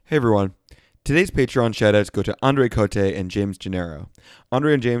Hey everyone. Today's Patreon shoutouts go to Andre Cote and James Gennaro.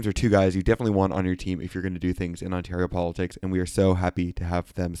 Andre and James are two guys you definitely want on your team if you're going to do things in Ontario politics, and we are so happy to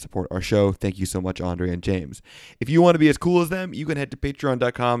have them support our show. Thank you so much, Andre and James. If you want to be as cool as them, you can head to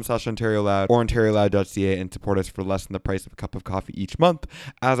patreon.com/OntarioLoud or OntarioLoud.ca and support us for less than the price of a cup of coffee each month.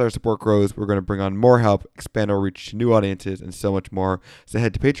 As our support grows, we're going to bring on more help, expand our reach to new audiences, and so much more. So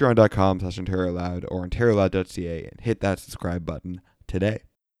head to patreon.com/OntarioLoud or OntarioLoud.ca and hit that subscribe button today.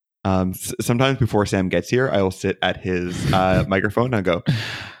 Sometimes before Sam gets here, I will sit at his microphone and go,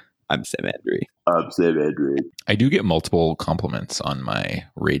 I'm Sam Andre. I'm Sam Andre. I do get multiple compliments on my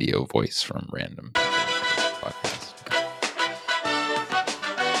radio voice from random podcasts.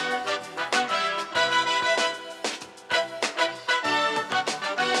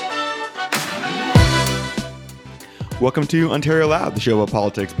 Welcome to Ontario Loud, the show about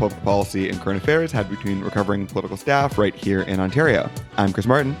politics, public policy, and current affairs had between recovering political staff right here in Ontario. I'm Chris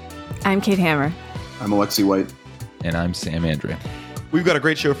Martin. I'm Kate Hammer. I'm Alexi White. And I'm Sam Andre. We've got a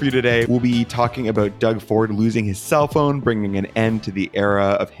great show for you today. We'll be talking about Doug Ford losing his cell phone, bringing an end to the era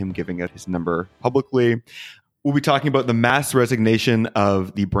of him giving out his number publicly. We'll be talking about the mass resignation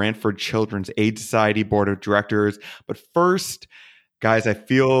of the Brantford Children's Aid Society Board of Directors. But first, guys, I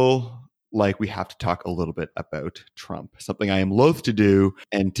feel like we have to talk a little bit about Trump, something I am loath to do.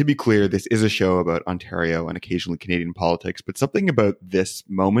 And to be clear, this is a show about Ontario and occasionally Canadian politics, but something about this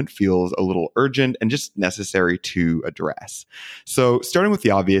moment feels a little urgent and just necessary to address. So starting with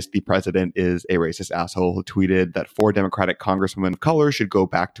the obvious, the president is a racist asshole who tweeted that 4 Democratic congresswomen of color should go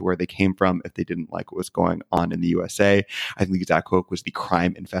back to where they came from if they didn't like what was going on in the USA. I think the exact quote was the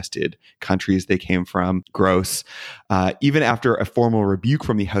crime-infested countries they came from. Gross. Even after a formal rebuke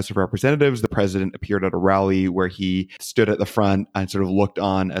from the House of Representatives, the president appeared at a rally where he stood at the front and sort of looked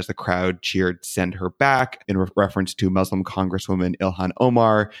on as the crowd cheered "Send her back" in reference to Muslim Congresswoman Ilhan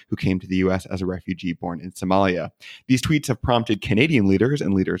Omar, who came to the U.S. as a refugee born in Somalia. These tweets have prompted Canadian leaders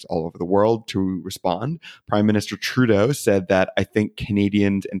and leaders all over the world to respond. Prime Minister Trudeau said that I think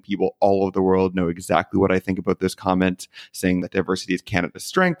Canadians and people all over the world know exactly what I think about this comment, saying that diversity is Canada's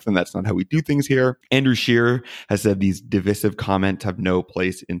strength and that's not how we do things here. Andrew Scheer has said these divisive comments have no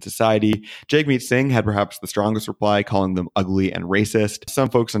place in society. Jagmeet Singh had perhaps the strongest reply, calling them ugly and racist. Some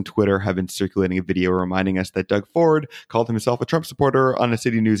folks on Twitter have been circulating a video reminding us that Doug Ford called himself a Trump supporter on a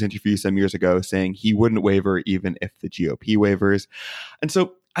City News interview some years ago, saying he wouldn't waver even if the GOP wavers. And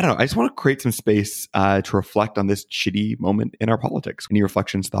so, I don't know, I just want to create some space to reflect on this shitty moment in our politics. Any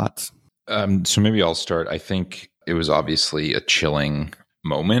reflections, thoughts? So maybe I'll start. I think it was obviously a chilling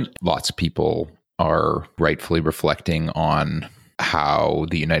moment. Lots of people are rightfully reflecting on how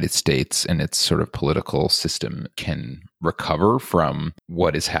the United States and its sort of political system can recover from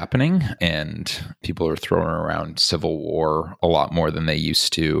what is happening. And people are throwing around civil war a lot more than they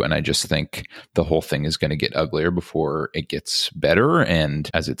used to. And I just think the whole thing is going to get uglier before it gets better. And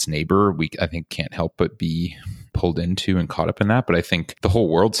as its neighbor, I think can't help but be pulled into and caught up in that. But I think the whole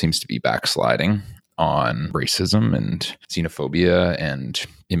world seems to be backsliding on racism and xenophobia and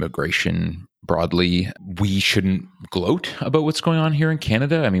immigration broadly. We shouldn't gloat about what's going on here in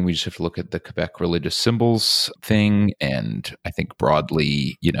Canada. I mean, we just have to look at the Quebec religious symbols thing. And I think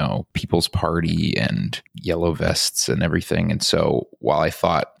broadly, People's Party and yellow vests and everything. And so while I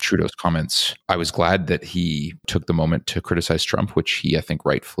thought Trudeau's comments, I was glad that he took the moment to criticize Trump, which he, I think,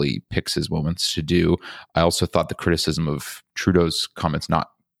 rightfully picks his moments to do. I also thought the criticism of Trudeau's comments not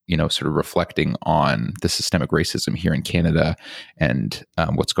sort of reflecting on the systemic racism here in Canada and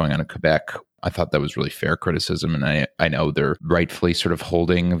what's going on in Quebec. I thought that was really fair criticism. And I know they're rightfully sort of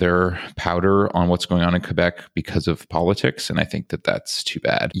holding their powder on what's going on in Quebec because of politics. And I think that that's too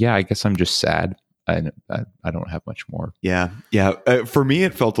bad. Yeah, I guess I'm just sad. I don't have much more. Yeah. For me,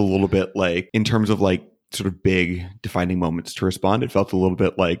 it felt a little bit like, in terms of like sort of big defining moments to respond, it felt a little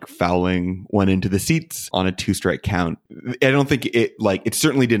bit like fouling one into the seats on a 2-strike count. I don't think it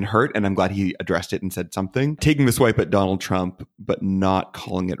certainly didn't hurt, and I'm glad he addressed it and said something. Taking the swipe at Donald Trump, but not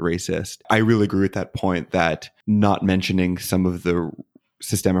calling it racist. I really agree with that point, that not mentioning some of the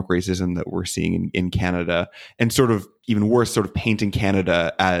systemic racism that we're seeing in Canada, and sort of even worse, sort of painting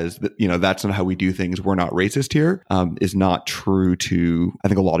Canada as, that's not how we do things, we're not racist here, is not true to, I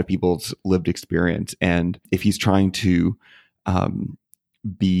think, a lot of people's lived experience. And if he's trying to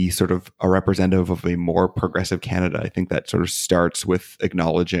be sort of a representative of a more progressive Canada, I think that sort of starts with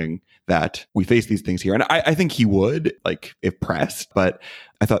acknowledging that we face these things here. And I think he would, like, if pressed, but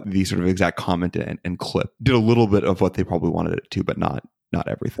I thought the sort of exact comment and clip did a little bit of what they probably wanted it to, but not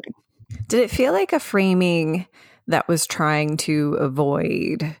everything. Did it feel like a framing that was trying to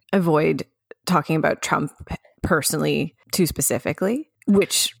avoid talking about Trump personally too specifically,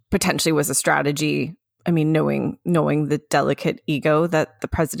 which potentially was a strategy. I mean, knowing the delicate ego that the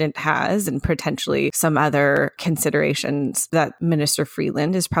president has and potentially some other considerations that Minister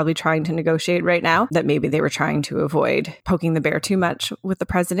Freeland is probably trying to negotiate right now, that maybe they were trying to avoid poking the bear too much with the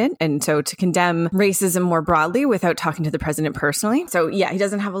president. And so to condemn racism more broadly without talking to the president personally. So yeah, he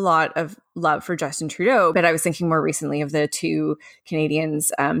doesn't have a lot of love for Justin Trudeau, but I was thinking more recently of the 2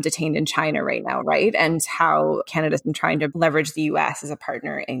 Canadians detained in China right now, right? And how Canada's been trying to leverage the US as a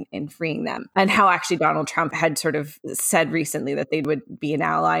partner in freeing them, and how actually Donald Trump had sort of said recently that they would be an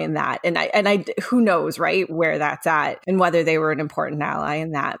ally in that. And I who knows, right, where that's at and whether they were an important ally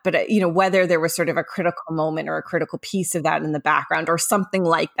in that. But, whether there was sort of a critical moment or a critical piece of that in the background or something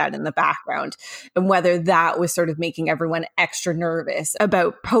like that in the background, and whether that was sort of making everyone extra nervous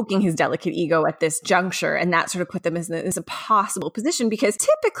about poking his delicate ego at this juncture. And that sort of put them as a possible position, because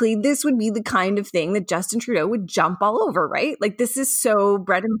typically this would be the kind of thing that Justin Trudeau would jump all over, right? Like, this is so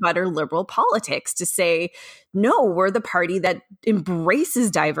bread and butter liberal politics to say, no, we're the party that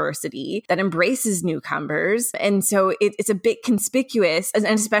embraces diversity, that embraces newcomers. And so it's a bit conspicuous, and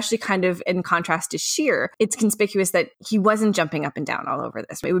especially kind of in contrast to Scheer, it's conspicuous that he wasn't jumping up and down all over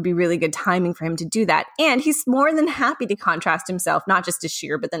this. It would be really good timing for him to do that. And he's more than happy to contrast himself, not just to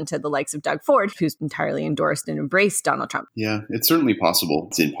Scheer, but then to the likes of Doug Ford, who's entirely endorsed and embraced Donald Trump. Yeah, it's certainly possible.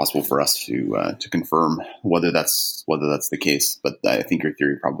 It's impossible for us to confirm whether that's the case. But I think your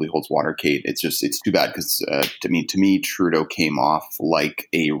theory probably holds water, Kate. It's too bad because to me, Trudeau came off like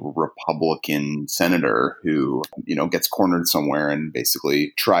a Republican senator who, gets cornered somewhere and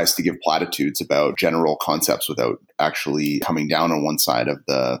basically tries to give platitudes about general concepts without actually coming down on one side of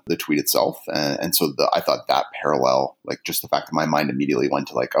the tweet itself. And so I thought that parallel, like just the fact that my mind immediately went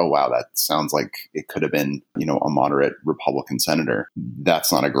to like, oh, wow, that sounds like it could have been, a moderate Republican senator.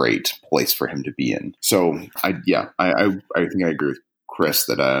 That's not a great place for him to be in. So I think I agree with Chris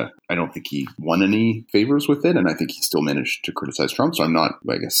that I don't think he won any favors with it, and I think he still managed to criticize Trump. So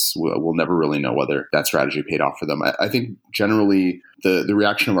I guess we'll never really know whether that strategy paid off for them. I think generally the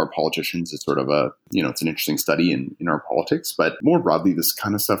reaction of our politicians is sort of it's an interesting study in our politics, but more broadly, this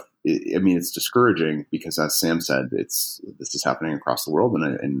kind of stuff, it's discouraging because, as Sam said, this is happening across the world,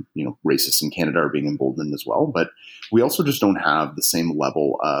 and racists in Canada are being emboldened as well. But we also just don't have the same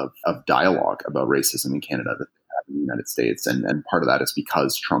level of dialogue about racism in Canada that in the United States. And part of that is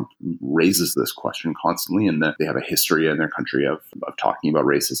because Trump raises this question constantly, and that they have a history in their country of talking about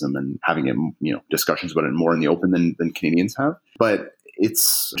racism and having it, discussions about it more in the open than Canadians have. But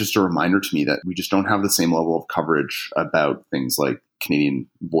it's just a reminder to me that we just don't have the same level of coverage about things like Canadian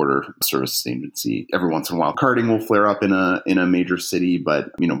Border Services Agency. Every once in a while, carding will flare up in a major city,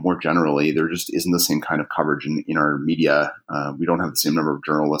 but more generally, there just isn't the same kind of coverage in our media. We don't have the same number of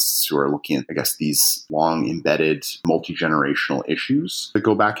journalists who are looking at, I guess, these long embedded multi-generational issues that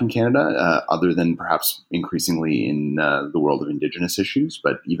go back in Canada, other than perhaps increasingly in the world of Indigenous issues.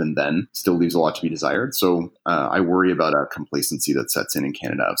 But even then, still leaves a lot to be desired. So I worry about a complacency that sets in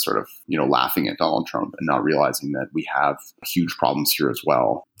Canada of sort of laughing at Donald Trump and not realizing that we have huge problems here as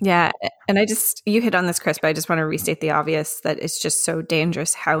well. Yeah. And you hit on this, Chris, but I just want to restate the obvious that it's just so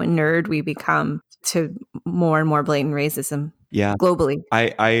dangerous how inured we become to more and more blatant racism. Yeah. Globally.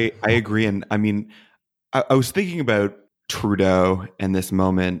 I agree. And I was thinking about Trudeau in this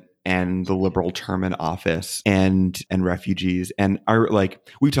moment and the Liberal term in office and refugees. And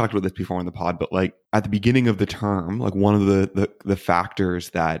we talked about this before on the pod, but at the beginning of the term, one of the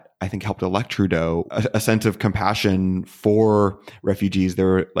factors that I think helped elect Trudeau, a sense of compassion for refugees.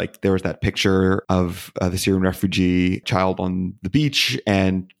 There was that picture of the Syrian refugee child on the beach.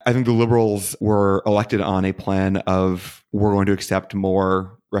 And I think the Liberals were elected on a plan of, we're going to accept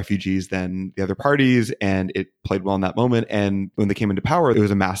more refugees than the other parties, and it played well in that moment. And when they came into power, it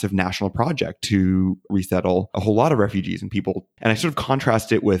was a massive national project to resettle a whole lot of refugees and people. And I sort of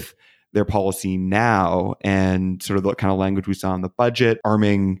contrast it with their policy now and sort of the kind of language we saw in the budget.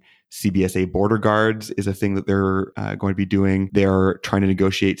 Arming CBSA border guards is a thing that they're going to be doing. They're trying to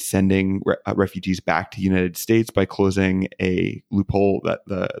negotiate sending refugees back to the United States by closing a loophole, that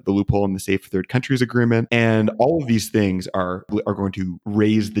the loophole in the Safe Third Countries Agreement. And all of these things are going to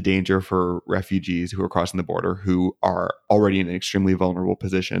raise the danger for refugees who are crossing the border, who are already in an extremely vulnerable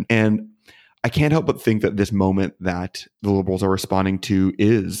position. And I can't help but think that this moment that the Liberals are responding to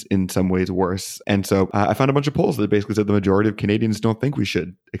is in some ways worse. And so I found a bunch of polls that basically said the majority of Canadians don't think we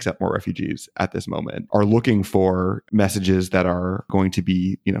should accept more refugees at this moment, are looking for messages that are going to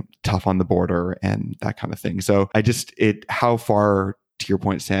be, tough on the border and that kind of thing. So how far to your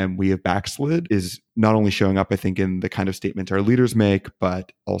point, Sam, we have backslid is not only showing up, I think, in the kind of statements our leaders make,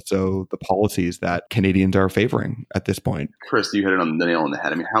 but also the policies that Canadians are favoring at this point. Chris, you hit it on the nail on the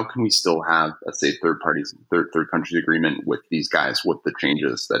head. I mean, how can we still have, let's say, third countries agreement with these guys with the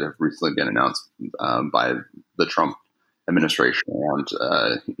changes that have recently been announced by the Trump administration around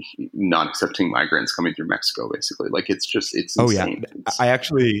not accepting migrants coming through Mexico, basically? Like, it's insane. Oh yeah, I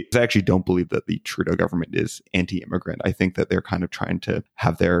actually don't believe that the Trudeau government is anti-immigrant. I think that they're kind of trying to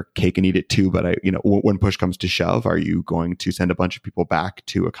have their cake and eat it too. But when push comes to shove, are you going to send a bunch of people back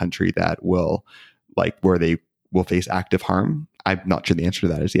to a country that will, like, where they will face active harm? I'm not sure the answer to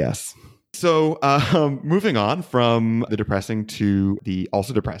that is yes. So moving on from the depressing to the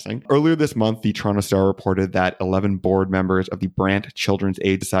also depressing. Earlier this month, the Toronto Star reported that 11 board members of the Brant Children's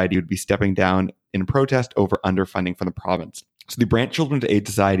Aid Society would be stepping down in protest over underfunding from the province. So the Brant Children's Aid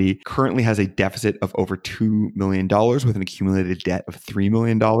Society currently has a deficit of over $2 million with an accumulated debt of $3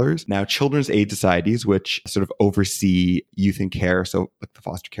 million. Now, children's aid societies, which sort of oversee youth in care, so like the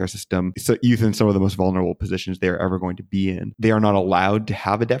foster care system, so youth in some of the most vulnerable positions they're ever going to be in, they are not allowed to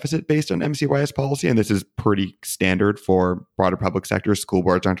have a deficit based on MCYS policy. And this is pretty standard for broader public sector. School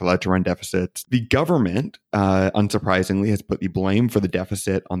boards aren't allowed to run deficits. The government, unsurprisingly, has put the blame for the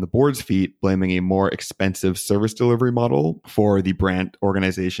deficit on the board's feet, blaming a more expensive service delivery model for the Brant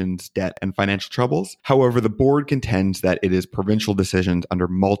organization's debt and financial troubles. However, the board contends that it is provincial decisions under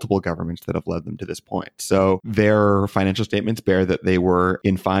multiple governments that have led them to this point. So their financial statements bear that they were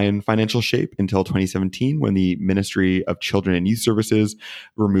in fine financial shape until 2017, when the Ministry of Children and Youth Services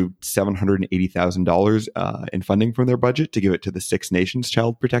removed $780,000 in funding from their budget to give it to the Six Nations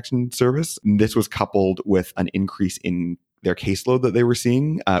Child Protection Service. This was coupled with an increase in their caseload that they were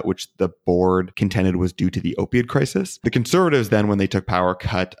seeing, which the board contended was due to the opioid crisis. The Conservatives then, when they took power,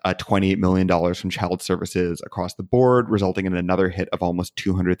 cut $28 million from child services across the board, resulting in another hit of almost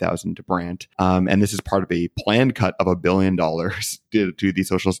 $200,000 to Brant. And this is part of a planned cut of $1 billion to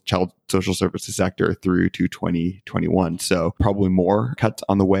the child social services sector through to 2021. So probably more cuts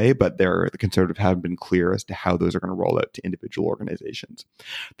on the way, but the Conservatives haven't been clear as to how those are going to roll out to individual organizations.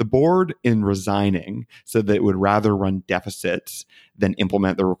 The board, in resigning, said that it would rather run deficits than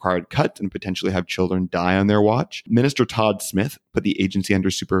implement the required cuts and potentially have children die on their watch. Minister Todd Smith put the agency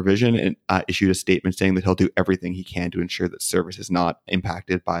under supervision and issued a statement saying that he'll do everything he can to ensure that service is not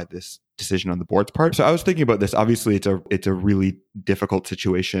impacted by this decision on the board's part. So I was thinking about this. Obviously, it's a really difficult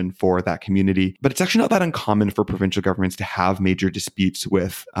situation for that community, but it's actually not that uncommon for provincial governments to have major disputes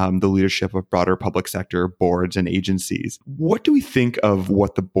with the leadership of broader public sector boards and agencies. What do we think of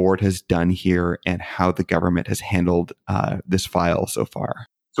what the board has done here and how the government has handled this file so far?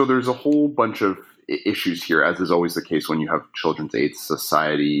 So there's a whole bunch of issues here, as is always the case when you have Children's Aid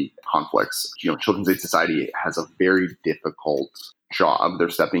Society conflicts. Children's Aid Society has a very difficult job. They're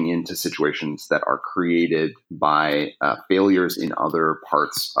stepping into situations that are created by failures in other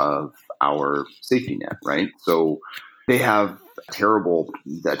parts of our safety net, right? So they have a terrible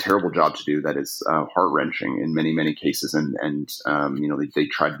job to do that is heart-wrenching in many, many cases. And they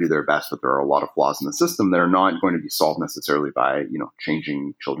try to do their best, but there are a lot of flaws in the system that are not going to be solved necessarily by,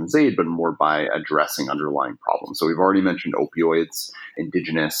 changing children's aid, but more by addressing underlying problems. So we've already mentioned opioids,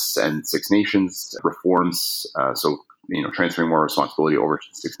 Indigenous and Six Nations reforms. Transferring more responsibility over to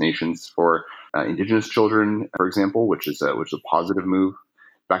Six Nations for Indigenous children, for example, which is a positive move.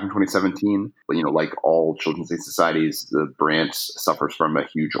 Back in 2017, like all children's aid societies, the Brant suffers from a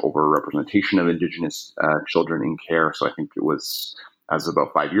huge overrepresentation of Indigenous children in care. So I think it was, as of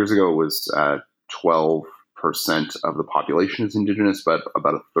about 5 years ago, it was 12% of the population is Indigenous, but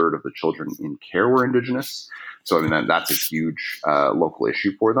about a third of the children in care were Indigenous. So that's a huge local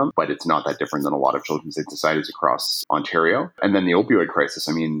issue for them, but it's not that different than a lot of children's aid societies across Ontario. And then the opioid crisis.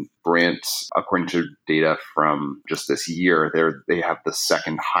 Brant, according to data from just this year, they have the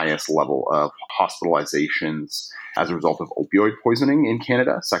second highest level of hospitalizations as a result of opioid poisoning in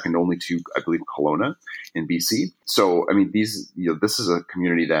Canada, second only to, I believe, Kelowna in BC. So, this is a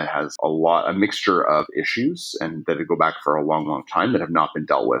community that has a mixture of issues and that go back for a long, long time that have not been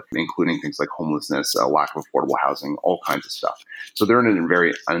dealt with, including things like homelessness, lack of affordable housing, all kinds of stuff. So they're in a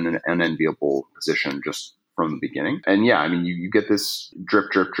very unenviable position just from the beginning. And you get this drip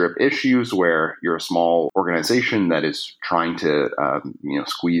issues where you're a small organization that is trying to,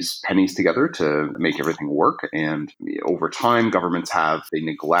 squeeze pennies together to make everything work. And over time, governments they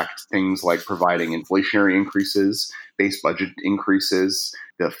neglect things like providing inflationary increases. base budget increases,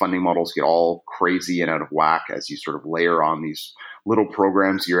 the funding models get all crazy and out of whack as you sort of layer on these little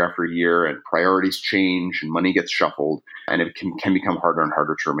programs year after year, and priorities change and money gets shuffled, and it can become harder and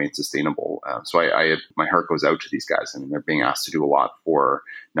harder to remain sustainable. So my heart goes out to these guys. I mean, they're being asked to do a lot for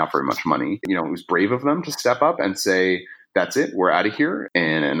not very much money. You know, it was brave of them to step up and say, that's it, we're out of here.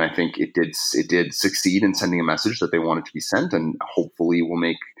 And I think it did succeed in sending a message that they wanted to be sent, and hopefully will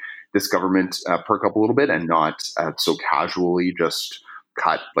make this government perk up a little bit and not so casually just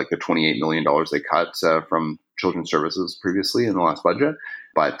cut like the $28 million they cut from children's services previously in the last budget.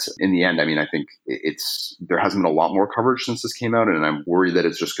 But in the end, I mean, I think there hasn't been a lot more coverage since this came out, and I'm worried that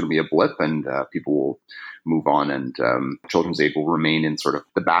it's just going to be a blip and people will move on, and children's aid will remain in sort of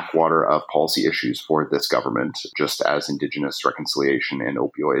the backwater of policy issues for this government, just as Indigenous reconciliation and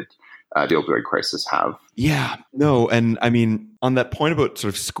the opioid crisis have. Yeah, no. And I mean, on that point about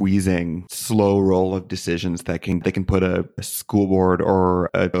sort of squeezing slow roll of decisions that they can put a school board or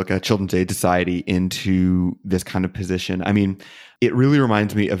a children's aid society into this kind of position. I mean, it really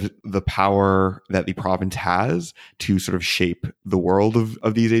reminds me of the power that the province has to sort of shape the world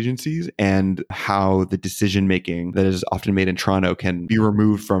of these agencies, and how the decision making that is often made in Toronto can be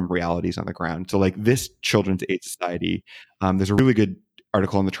removed from realities on the ground. So like this Children's Aid Society, there's a really good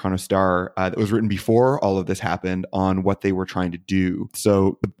article in the Toronto Star that was written before all of this happened on what they were trying to do.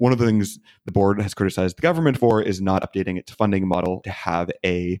 So one of the things the board has criticized the government for is not updating its funding model to have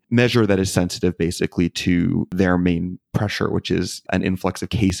a measure that is sensitive basically to their main pressure, which is an influx of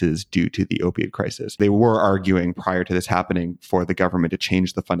cases due to the opioid crisis. They were arguing prior to this happening for the government to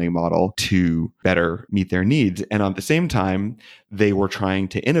change the funding model to better meet their needs. And at the same time, they were trying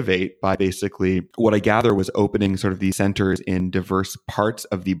to innovate by basically, what I gather was opening sort of these centers in diverse parts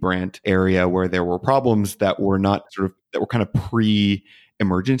of the Brant area where there were problems that were kind of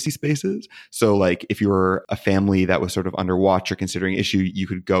pre-emergency spaces. So like if you were a family that was sort of under watch or considering issue, you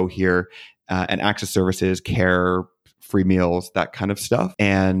could go here and access services, care, free meals, that kind of stuff.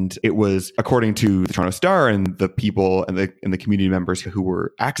 And it was, according to the Toronto Star and the people and the community members who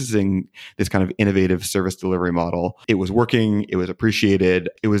were accessing this kind of innovative service delivery model, it was working, it was appreciated,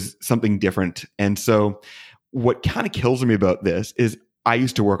 it was something different. And so what kind of kills me about this is I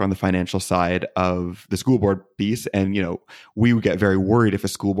used to work on the financial side of the school board piece, and we would get very worried if a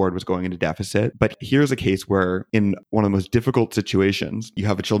school board was going into deficit. But here's a case where, in one of the most difficult situations, you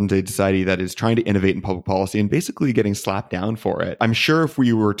have a Children's Aid Society that is trying to innovate in public policy and basically getting slapped down for it. I'm sure if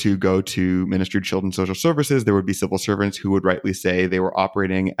we were to go to Ministry of Children's Social Services, there would be civil servants who would rightly say they were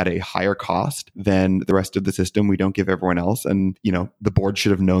operating at a higher cost than the rest of the system. We don't give everyone else, and the board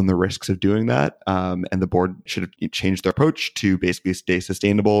should have known the risks of doing that, and the board should have changed their approach to basically stay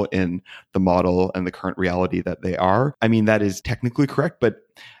sustainable in the model and the current reality that they are. I mean, that is technically correct, but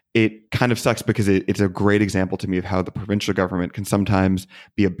it kind of sucks because it's a great example to me of how the provincial government can sometimes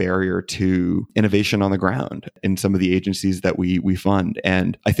be a barrier to innovation on the ground in some of the agencies that we fund.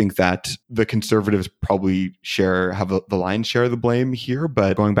 And I think that the Conservatives probably have the lion's share of the blame here.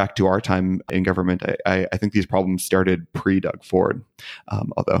 But going back to our time in government, I think these problems started pre-Doug Ford.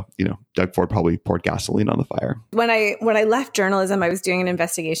 Although, Doug Ford probably poured gasoline on the fire. When I left journalism, I was doing an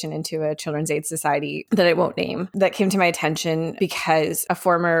investigation into a Children's Aid Society that I won't name that came to my attention because a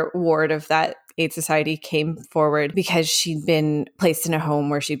former ward of that aid society came forward because she'd been placed in a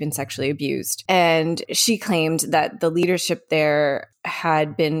home where she'd been sexually abused. And she claimed that the leadership there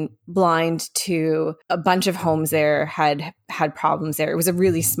had been blind to a bunch of homes there had problems there. It was a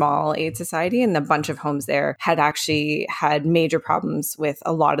really small aid society, and a bunch of homes there had actually had major problems with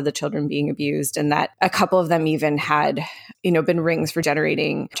a lot of the children being abused, and that a couple of them even had, been rings for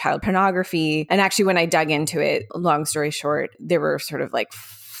generating child pornography. And actually, when I dug into it, long story short, there were sort of like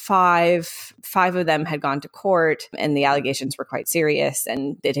five of them had gone to court, and the allegations were quite serious,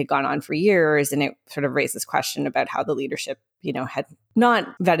 and it had gone on for years. And it sort of raised this question about how the leadership, had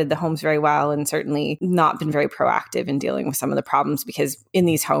not vetted the homes very well, and certainly not been very proactive in dealing with some of the problems, because in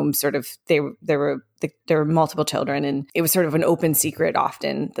these homes, sort of, there were multiple children, and it was sort of an open secret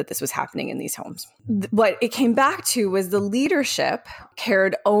often that this was happening in these homes. What it came back to was the leadership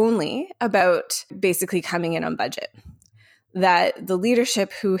cared only about basically coming in on budget. That the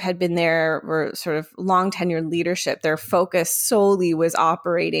leadership who had been there were sort of long tenured leadership. Their focus solely was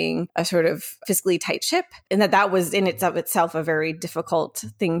operating a sort of fiscally tight ship, and that was in itself a very difficult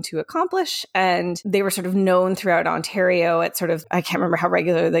thing to accomplish. And they were sort of known throughout Ontario at sort of, I can't remember how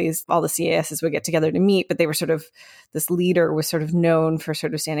regular all the CASs would get together to meet, but they were sort of, this leader was sort of known for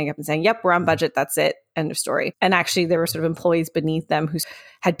sort of standing up and saying, yep, we're on budget, that's it. end of story. And actually there were sort of employees beneath them who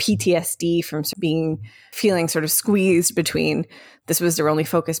had PTSD from feeling sort of squeezed between this was their only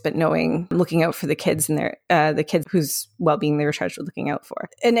focus, but looking out for the kids and the kids whose well-being they were charged with looking out for.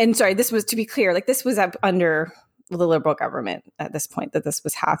 And sorry, this was, to be clear, like this was up under the Liberal government at this point that this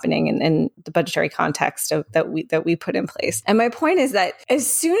was happening, and the budgetary context that we put in place. And my point is that as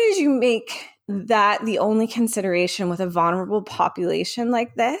soon as you make that the only consideration with a vulnerable population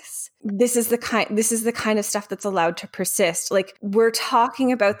like this is the kind of stuff that's allowed to persist. Like, we're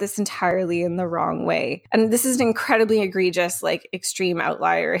talking about this entirely in the wrong way. And this is an incredibly egregious, like extreme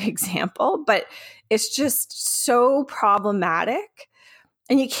outlier example, but it's just so problematic.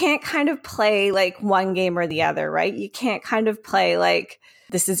 And you can't kind of play like one game or the other, right? You can't kind of play like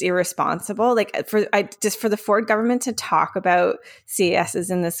this is irresponsible. Like for the Ford government to talk about CASs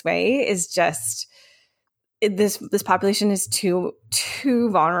in this way is just this population is too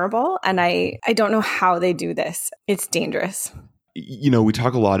vulnerable, and I don't know how they do this. It's dangerous. You know, we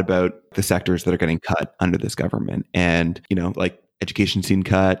talk a lot about the sectors that are getting cut under this government, and you know, like education seen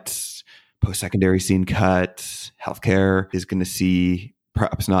cuts, post-secondary seen cuts, healthcare is going to see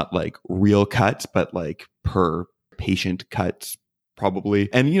perhaps not like real cuts, but like per patient cuts probably.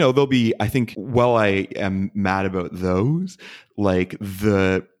 And, you know, there'll be, I think, while I am mad about those, like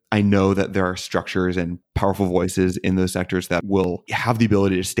I know that there are structures and powerful voices in those sectors that will have the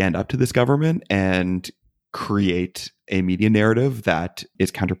ability to stand up to this government and create a media narrative that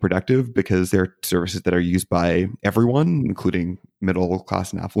is counterproductive, because they're services that are used by everyone, including middle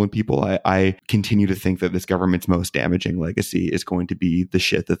class and affluent people. I continue to think that this government's most damaging legacy is going to be the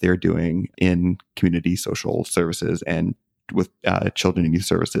shit that they're doing in community social services and with children and youth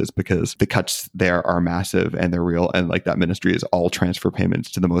services, because the cuts there are massive and they're real. And like that ministry is all transfer payments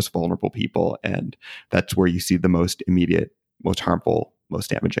to the most vulnerable people. And that's where you see the most immediate, most harmful, most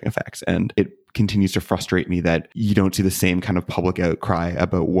damaging effects. And it continues to frustrate me that you don't see the same kind of public outcry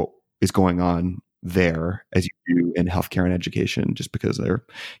about what is going on there as you do in healthcare and education, just because they're,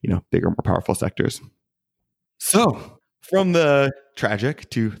 you know, bigger, more powerful sectors. So from the tragic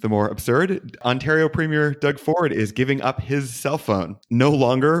to the more absurd, Ontario Premier Doug Ford is giving up his cell phone. No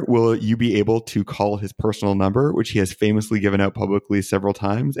longer will you be able to call his personal number, which he has famously given out publicly several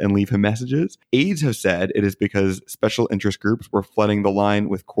times, and leave him messages. Aides have said it is because special interest groups were flooding the line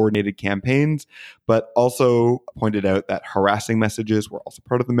with coordinated campaigns, but also pointed out that harassing messages were also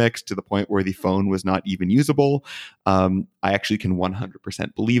part of the mix, to the point where the phone was not even usable. I actually can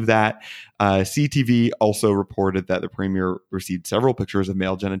 100% believe that. CTV also reported that the Premier received several pictures of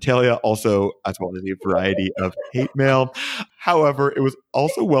male genitalia, also as well as a variety of hate mail. However, it was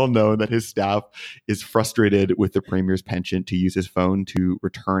also well known that his staff is frustrated with the Premier's penchant to use his phone to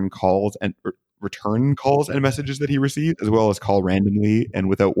return calls and messages that he received, as well as call randomly and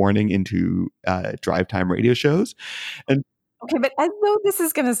without warning into drive time radio shows. And okay, but as though this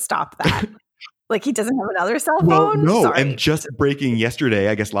is going to stop that. Like, he doesn't have another cell phone? Well, no. Sorry. And just breaking yesterday,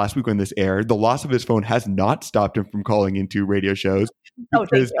 I guess last week when this aired, the loss of his phone has not stopped him from calling into radio shows.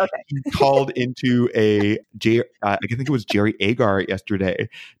 Because he called into I think it was Jerry Agar yesterday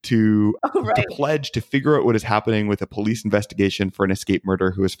to pledge to figure out what is happening with a police investigation for an escaped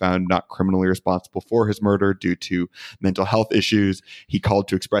murderer who was found not criminally responsible for his murder due to mental health issues. He called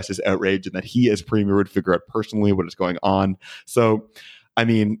to express his outrage and that he, as Premier, would figure out personally what is going on. So, I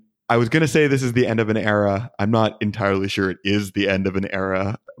mean, I was going to say this is the end of an era. I'm not entirely sure it is the end of an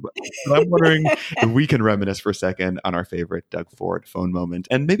era. But I'm wondering if we can reminisce for a second on our favorite Doug Ford phone moment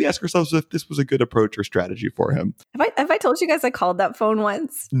and maybe ask ourselves if this was a good approach or strategy for him. Have I told you guys I called that phone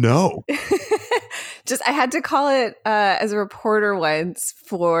once? No. I had to call it as a reporter once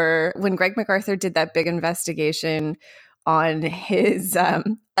for when Greg MacArthur did that big investigation on his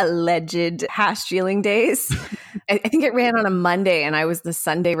alleged hash dealing days. I think it ran on a Monday and I was the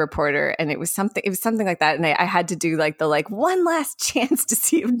Sunday reporter, and it was something like that. And I had to do the one last chance to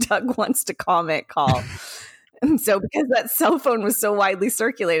see if Doug wants to comment call. And so because that cell phone was so widely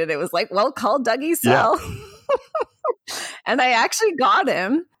circulated, it was like, well, call Dougie's cell. Yeah. And I actually got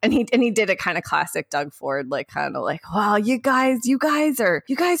him, and he did a kind of classic Doug Ford, well, you guys are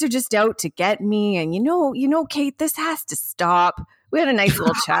just out to get me, and you know, Kate, this has to stop. We had a nice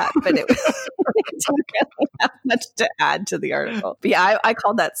little chat, but it didn't really have much to add to the article. But yeah, I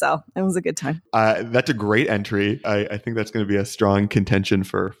called that cell. It was a good time. That's a great entry. I think that's going to be a strong contention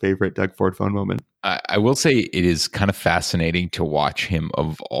for favorite Doug Ford phone moment. I will say it is kind of fascinating to watch him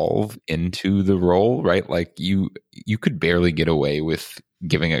evolve into the role, right? Like you could barely get away with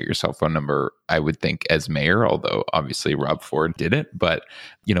giving out your cell phone number, I would think, as mayor, although obviously Rob Ford did it. But,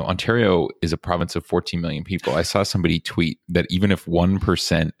 Ontario is a province of 14 million people. I saw somebody tweet that even if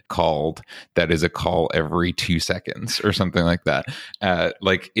 1% called, that is a call every 2 seconds or something like that.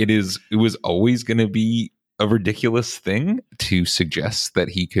 It was always going to be a ridiculous thing to suggest that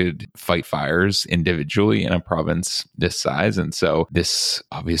he could fight fires individually in a province this size. And so this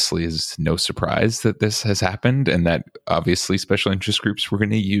obviously is no surprise that this has happened, and that obviously special interest groups were going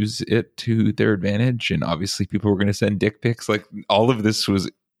to use it to their advantage. And obviously people were going to send dick pics. Like, all of this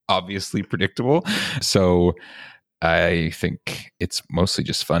was obviously predictable. So I think it's mostly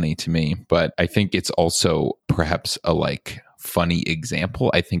just funny to me, but I think it's also perhaps a funny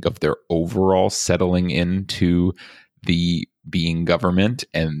example, I think, of their overall settling into the being government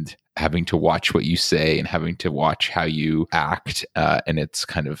and having to watch what you say and having to watch how you act. And it's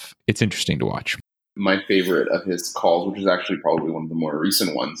interesting to watch. My favorite of his calls, which is actually probably one of the more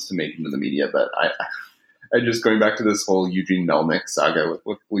recent ones to make into the media, but I just going back to this whole Eugene Melnick saga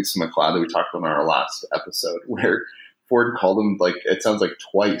with Lisa McLeod that we talked about on our last episode, where Ford called him, it sounds like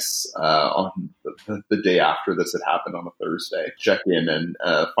twice on the day after this had happened on a Thursday. Check in and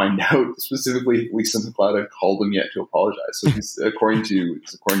find out specifically Lisa McLeod had called him yet to apologize. So he's, according to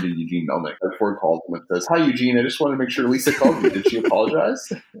Eugene Melnick, Ford called him and says, "Hi Eugene, I just want to make sure Lisa called you. Did she apologize?"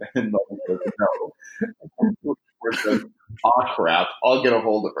 And Melnick says, "No." And Ford says, "Aw, crap, I'll get a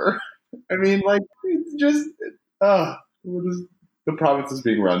hold of her." I mean, it's just the province is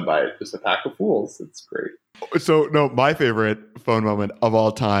being run by just a pack of fools. It's great. So, no, my favorite phone moment of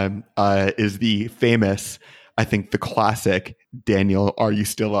all time is the famous, I think the classic, "Daniel, are you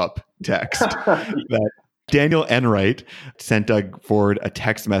still up?" text that Daniel Enright sent Doug Ford a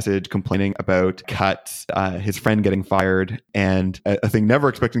text message complaining about cuts, his friend getting fired, and a thing never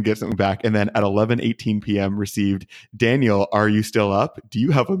expecting to get something back. And then at 11:18 p.m. received, "Daniel, are you still up? Do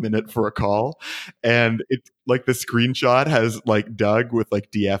you have a minute for a call?" And it's the screenshot has Doug with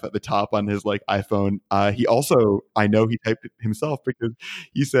DF at the top on his iPhone. He also, I know he typed it himself because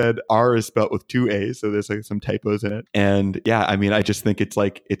he said R is spelled with 2 A's, so there's some typos in it. And yeah, I mean, I just think it's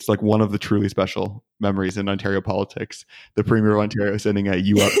one of the truly special memories in Ontario politics. The Premier of Ontario sending a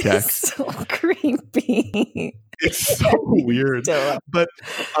 "you up" text. So creepy. It's so weird. But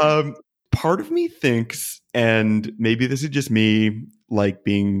part of me thinks, and maybe this is just me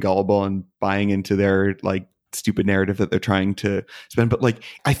being gullible and buying into their stupid narrative that they're trying to spend, but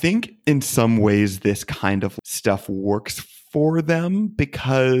I think in some ways this kind of stuff works for them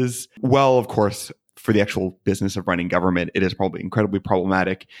because, well, of course, for the actual business of running government, it is probably incredibly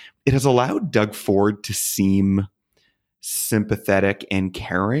problematic. It has allowed Doug Ford to seem sympathetic and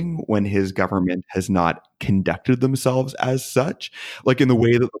caring when his government has not conducted themselves as such. In the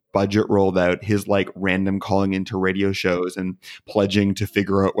way that the budget rolled out, his random calling into radio shows and pledging to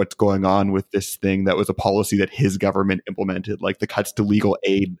figure out what's going on with this thing that was a policy that his government implemented, the cuts to legal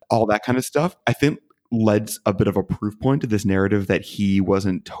aid, all that kind of stuff, I think led a bit of a proof point to this narrative that he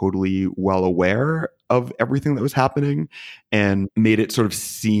wasn't totally well aware of everything that was happening, and made it sort of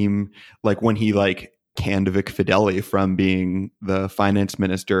seem when he canned Vic Fideli from being the finance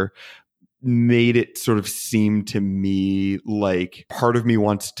minister, made it sort of seem to me part of me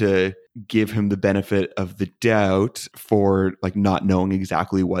wants to give him the benefit of the doubt for not knowing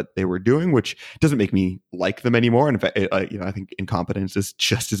exactly what they were doing, which doesn't make me like them anymore. And in fact, I think incompetence is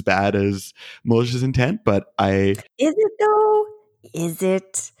just as bad as malicious intent. But is it though? Is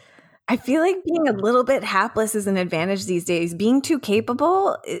it? I feel like being a little bit hapless is an advantage these days. Being too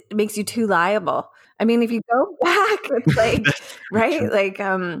capable, it makes you too liable. I mean, if you go back, it's right?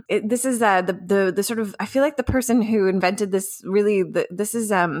 This is the sort of, I feel like the person who invented this really, this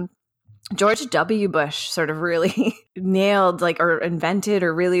is George W. Bush sort of really nailed or invented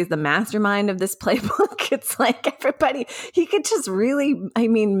or really is the mastermind of this playbook. It's everybody, he could just really,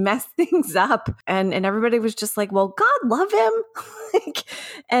 mess things up. And everybody was just well, God love him.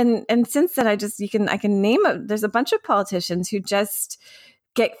 And since then, I can name there's a bunch of politicians who just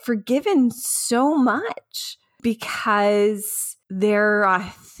get forgiven so much because they're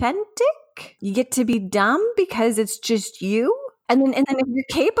authentic. You get to be dumb because it's just you. And then if you're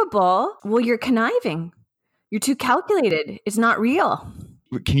capable, well, you're conniving. You're too calculated. It's not real.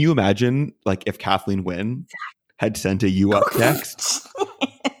 Can you imagine if Kathleen Wynne had sent a "you up" text?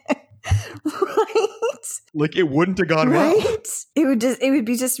 Right. It wouldn't have gone well. It would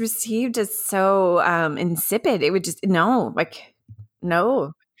be just received as so insipid. It would just no.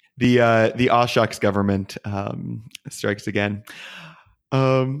 The Aw Shucks government strikes again.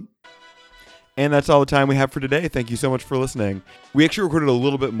 And that's all the time we have for today. Thank you so much for listening. We actually recorded a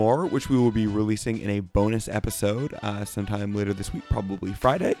little bit more, which we will be releasing in a bonus episode sometime later this week, probably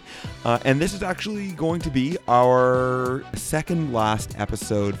Friday. And this is actually going to be our second last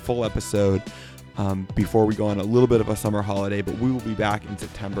episode, full episode, before we go on a little bit of a summer holiday. But we will be back in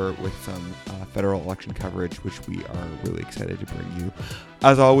September with some federal election coverage, which we are really excited to bring you.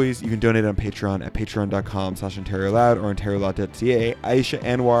 As always, you can donate on Patreon at patreon.com/OntarioLoud or OntarioLoud.ca. Aisha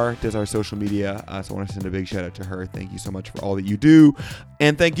Anwar does our social media, so I want to send a big shout out to her. Thank you so much for all that you do,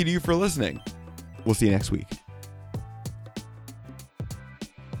 and thank you to you for listening. We'll see you next week.